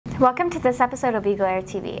Welcome to this episode of EagleAir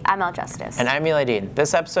TV. I'm El Justice. And I'm Eli Dean.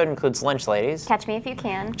 This episode includes Lunch Ladies, Catch Me If You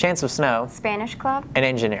Can, Chance of Sno, Spanish Club, and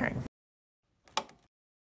Engineering.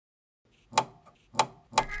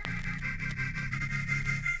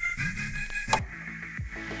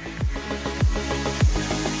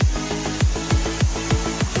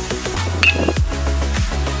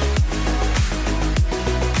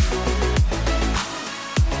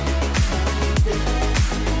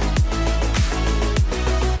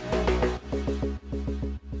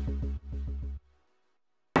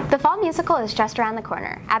 The fall musical is just around the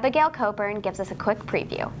corner. Abigail Coburn gives us a quick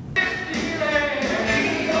preview.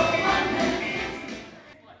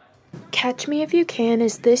 Catch Me If You Can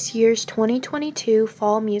is this year's 2022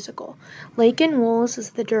 fall musical. Lakin Wools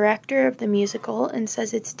is the director of the musical and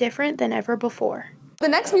says it's different than ever before. The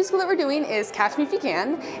next musical that we're doing is Catch Me If You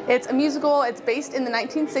Can. It's a musical, it's based in the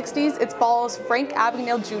 1960s. It follows Frank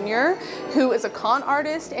Abagnale Jr., who is a con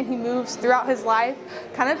artist, and he moves throughout his life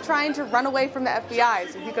kind of trying to run away from the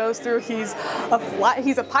FBI. So he goes through, he's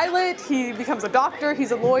a pilot, he becomes a doctor, he's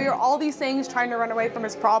a lawyer, all these things, trying to run away from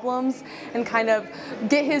his problems and kind of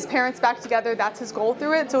get his parents back together. That's his goal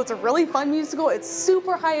through it. So it's a really fun musical. It's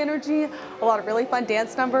super high energy, a lot of really fun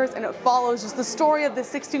dance numbers, and it follows just the story of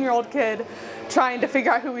this 16-year-old kid trying to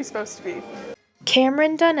figure out who he's supposed to be.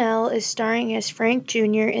 Cameron Donnell is starring as Frank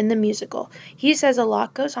Jr. in the musical. He says a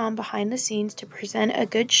lot goes on behind the scenes to present a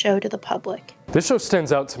good show to the public. This show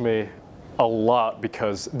stands out to me a lot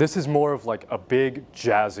because this is more of like a big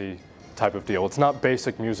jazzy type of deal. It's not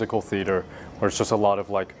basic musical theater where it's just a lot of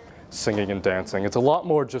like singing and dancing. It's a lot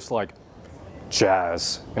more just like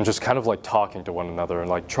jazz and just kind of like talking to one another and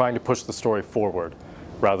like trying to push the story forward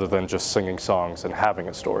rather than just singing songs and having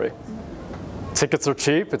a story. Tickets are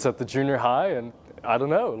cheap, it's at the junior high, and I don't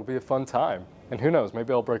know, it'll be a fun time. And who knows,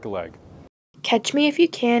 maybe I'll break a leg. Catch Me If You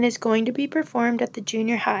Can is going to be performed at the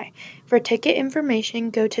junior high. For ticket information,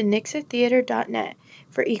 go to nixatheater.net.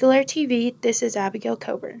 For EagleAir TV, this is Abigail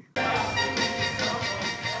Coburn.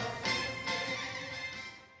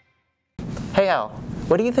 Hey Al,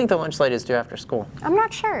 what do you think the Lunch Ladies do after school? I'm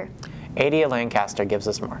not sure. Adia Lancaster gives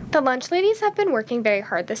us more. The Lunch Ladies have been working very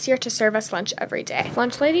hard this year to serve us lunch every day.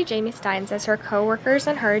 Lunch Lady Jamie Stein says her co-workers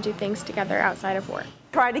and her do things together outside of work.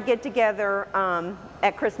 Try to get together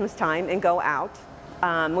at Christmas time and go out.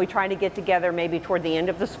 We try to get together maybe toward the end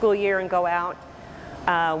of the school year and go out.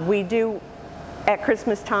 We do, at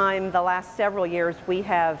Christmas time, the last several years, we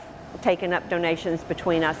have taken up donations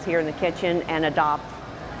between us here in the kitchen and adopt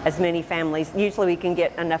as many families. Usually we can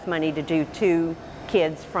get enough money to do 2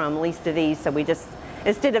 kids from least of these, so we just,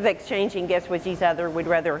 instead of exchanging gifts with each other, we'd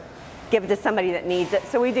rather give it to somebody that needs it.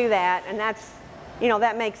 So we do that, and that's, you know,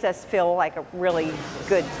 that makes us feel like a really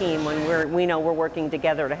good team when we know we're working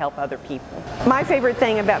together to help other people. My favorite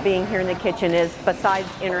thing about being here in the kitchen is, besides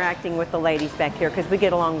interacting with the ladies back here, because we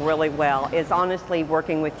get along really well, is honestly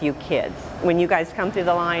working with you kids. When you guys come through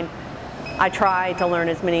the line, I try to learn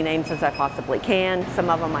as many names as I possibly can. Some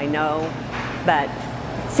of them I know, but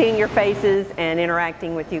seeing your faces and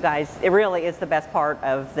interacting with you guys, it really is the best part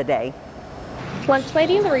of the day. Lunch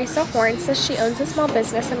Lady Larissa Horn says she owns a small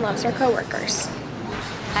business and loves her co-workers.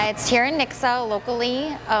 It's here in Nixa,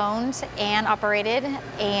 locally owned and operated,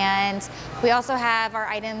 and we also have our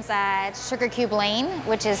items at Sugar Cube Lane,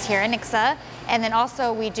 which is here in Nixa, and then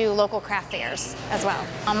also we do local craft fairs as well.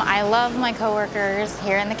 I love my coworkers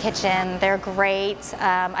here in the kitchen. They're great.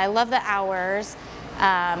 I love the hours.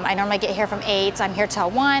 I normally get here from 8, I'm here till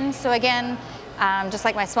 1, so again, just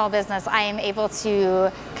like my small business, I am able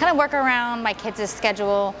to kind of work around my kids'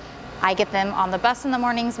 schedule. I get them on the bus in the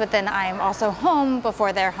mornings, but then I'm also home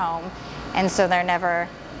before they're home, and so they're never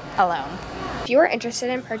alone. If you are interested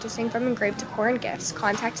in purchasing from Engraved Decor and Gifts,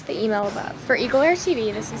 contact the email above. For EagleAir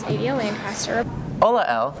TV, this is Adia Lancaster. Hola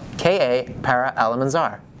El, K.A. para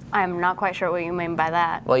Alamanzar. I'm not quite sure what you mean by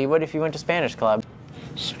that. Well, you would if you went to Spanish Club.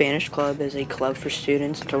 Spanish Club is a club for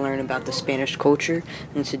students to learn about the Spanish culture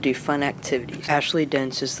and to do fun activities. Ashley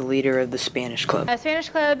Dents is the leader of the Spanish Club. Spanish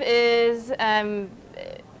Club is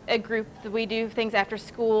a group that we do things after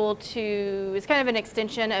school to, it's kind of an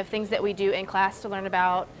extension of things that we do in class to learn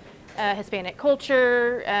about Hispanic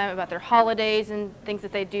culture, about their holidays and things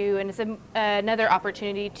that they do, and it's another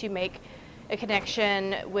opportunity to make a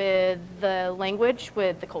connection with the language,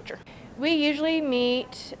 with the culture. We usually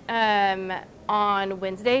meet on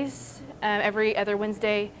Wednesdays, every other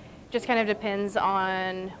Wednesday. Just kind of depends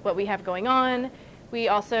on what we have going on. We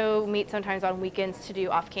also meet sometimes on weekends to do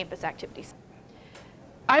off-campus activities.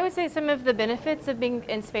 I would say some of the benefits of being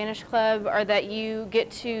in Spanish Club are that you get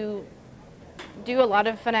to do a lot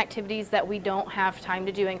of fun activities that we don't have time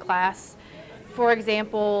to do in class. For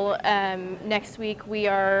example, next week we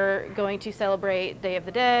are going to celebrate Day of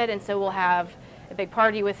the Dead, and so we'll have a big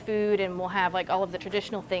party with food, and we'll have like all of the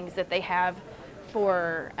traditional things that they have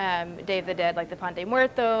for Day of the Dead, like the Pan de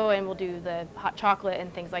Muerto, and we'll do the hot chocolate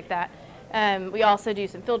and things like that. We also do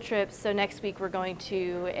some field trips, so next week we're going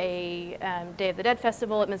to a Day of the Dead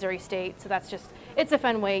festival at Missouri State, so it's a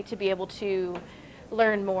fun way to be able to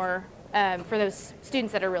learn more for those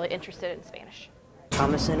students that are really interested in Spanish.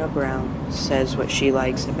 Thomasina Brown says what she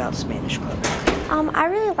likes about Spanish Club. I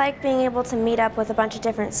really like being able to meet up with a bunch of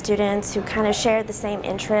different students who kind of share the same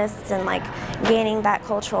interests and like gaining that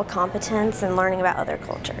cultural competence and learning about other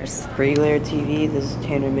cultures. For EagleAir TV, this is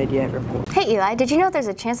Tanner Midyat reporting. Hey Eli, did you know there's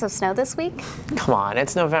a chance of snow this week? Come on,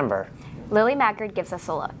 it's November. Lily Maggard gives us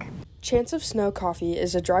a look. Chance of Sno Coffee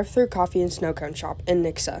is a drive-through coffee and snow cone shop in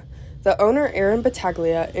Nixa. The owner, Aaron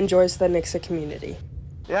Battaglia, enjoys the Nixa community.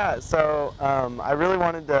 Yeah, so I really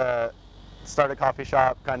wanted to start a coffee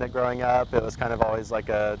shop kind of growing up. It was kind of always like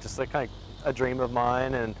just kind of a dream of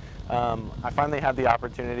mine, and I finally had the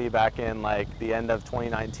opportunity back in like the end of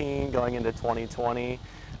 2019 going into 2020.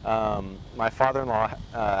 My father-in-law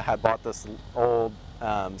had bought this old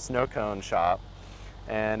snow cone shop,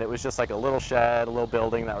 and it was just like a little shed, a little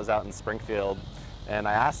building that was out in Springfield, and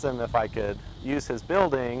I asked him if I could use his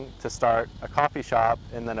building to start a coffee shop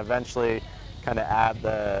and then eventually kind of add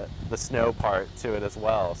the snow part to it as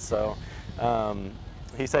well. So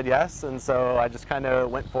he said yes, and so I just kind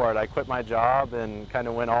of went for it. I quit my job and kind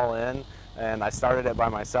of went all in, and I started it by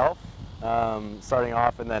myself, starting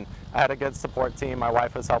off, and then I had a good support team. My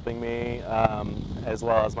wife was helping me, as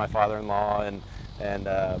well as my father-in-law and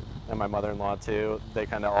my mother-in-law too. They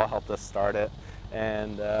kind of all helped us start it,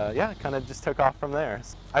 and yeah, kind of just took off from there.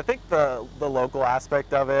 I think the local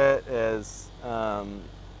aspect of it is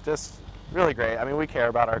just really great. I mean, we care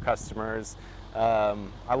about our customers.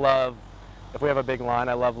 I love, if we have a big line,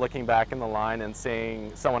 I love looking back in the line and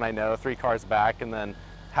seeing someone I know 3 cars back and then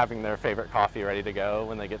having their favorite coffee ready to go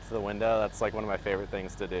when they get to the window. That's like one of my favorite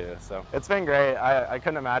things to do. So it's been great. I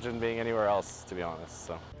couldn't imagine being anywhere else, to be honest.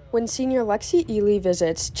 So when senior Lexi Ely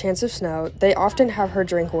visits Chance of Sno, they often have her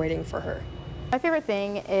drink waiting for her. My favorite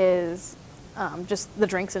thing is just the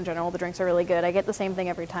drinks in general. The drinks are really good. I get the same thing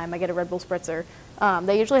every time. I get a Red Bull Spritzer.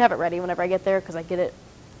 They usually have it ready whenever I get there because I get it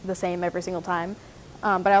the same every single time.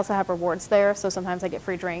 But I also have rewards there, so sometimes I get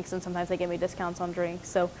free drinks and sometimes they give me discounts on drinks.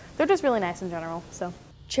 So they're just really nice in general. So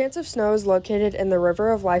Chance of Sno is located in the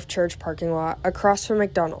River of Life Church parking lot across from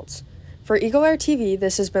McDonald's. For EagleAir TV,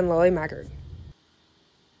 this has been Lily Maggard.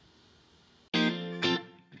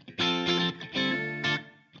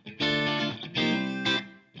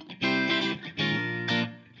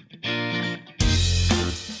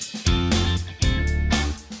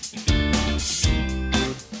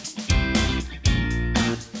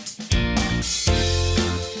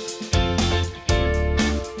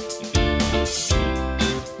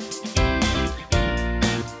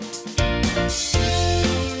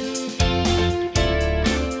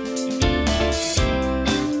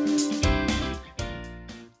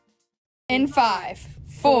 In 5,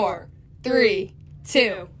 4, 3,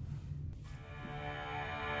 2.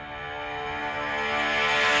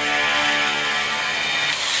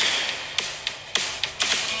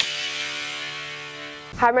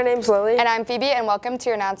 Hi, my name's Lily. And I'm Phoebe, and welcome to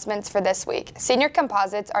your announcements for this week. Senior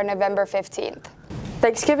composites are November 15th.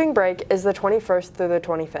 Thanksgiving break is the 21st through the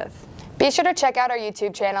 25th. Be sure to check out our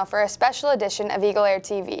YouTube channel for a special edition of EagleAir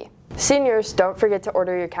TV. Seniors, don't forget to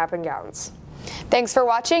order your cap and gowns. Thanks for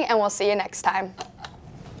watching, and we'll see you next time.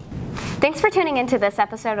 Thanks for tuning into this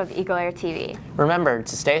episode of EagleAir TV. Remember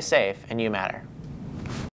to stay safe and you matter.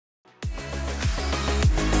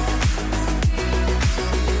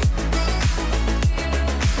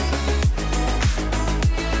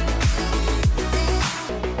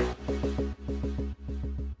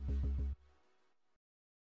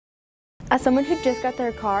 As someone who just got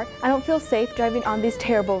their car, I don't feel safe driving on these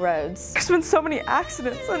terrible roads. There's been so many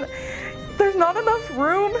accidents, and there's not enough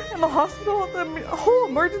room in the hospital. The whole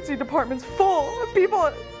emergency department's full of people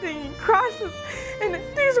in crashes, and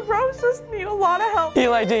these roads just need a lot of help.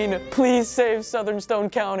 Eli Dean, please save Southern Stone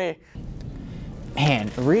County. Man,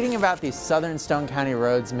 reading about these Southern Stone County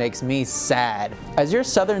roads makes me sad. As your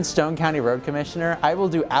Southern Stone County Road Commissioner, I will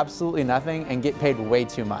do absolutely nothing and get paid way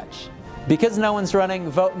too much. Because no one's running,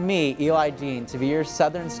 vote me, Eli Dean, to be your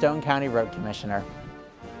Southern Stone County Road Commissioner.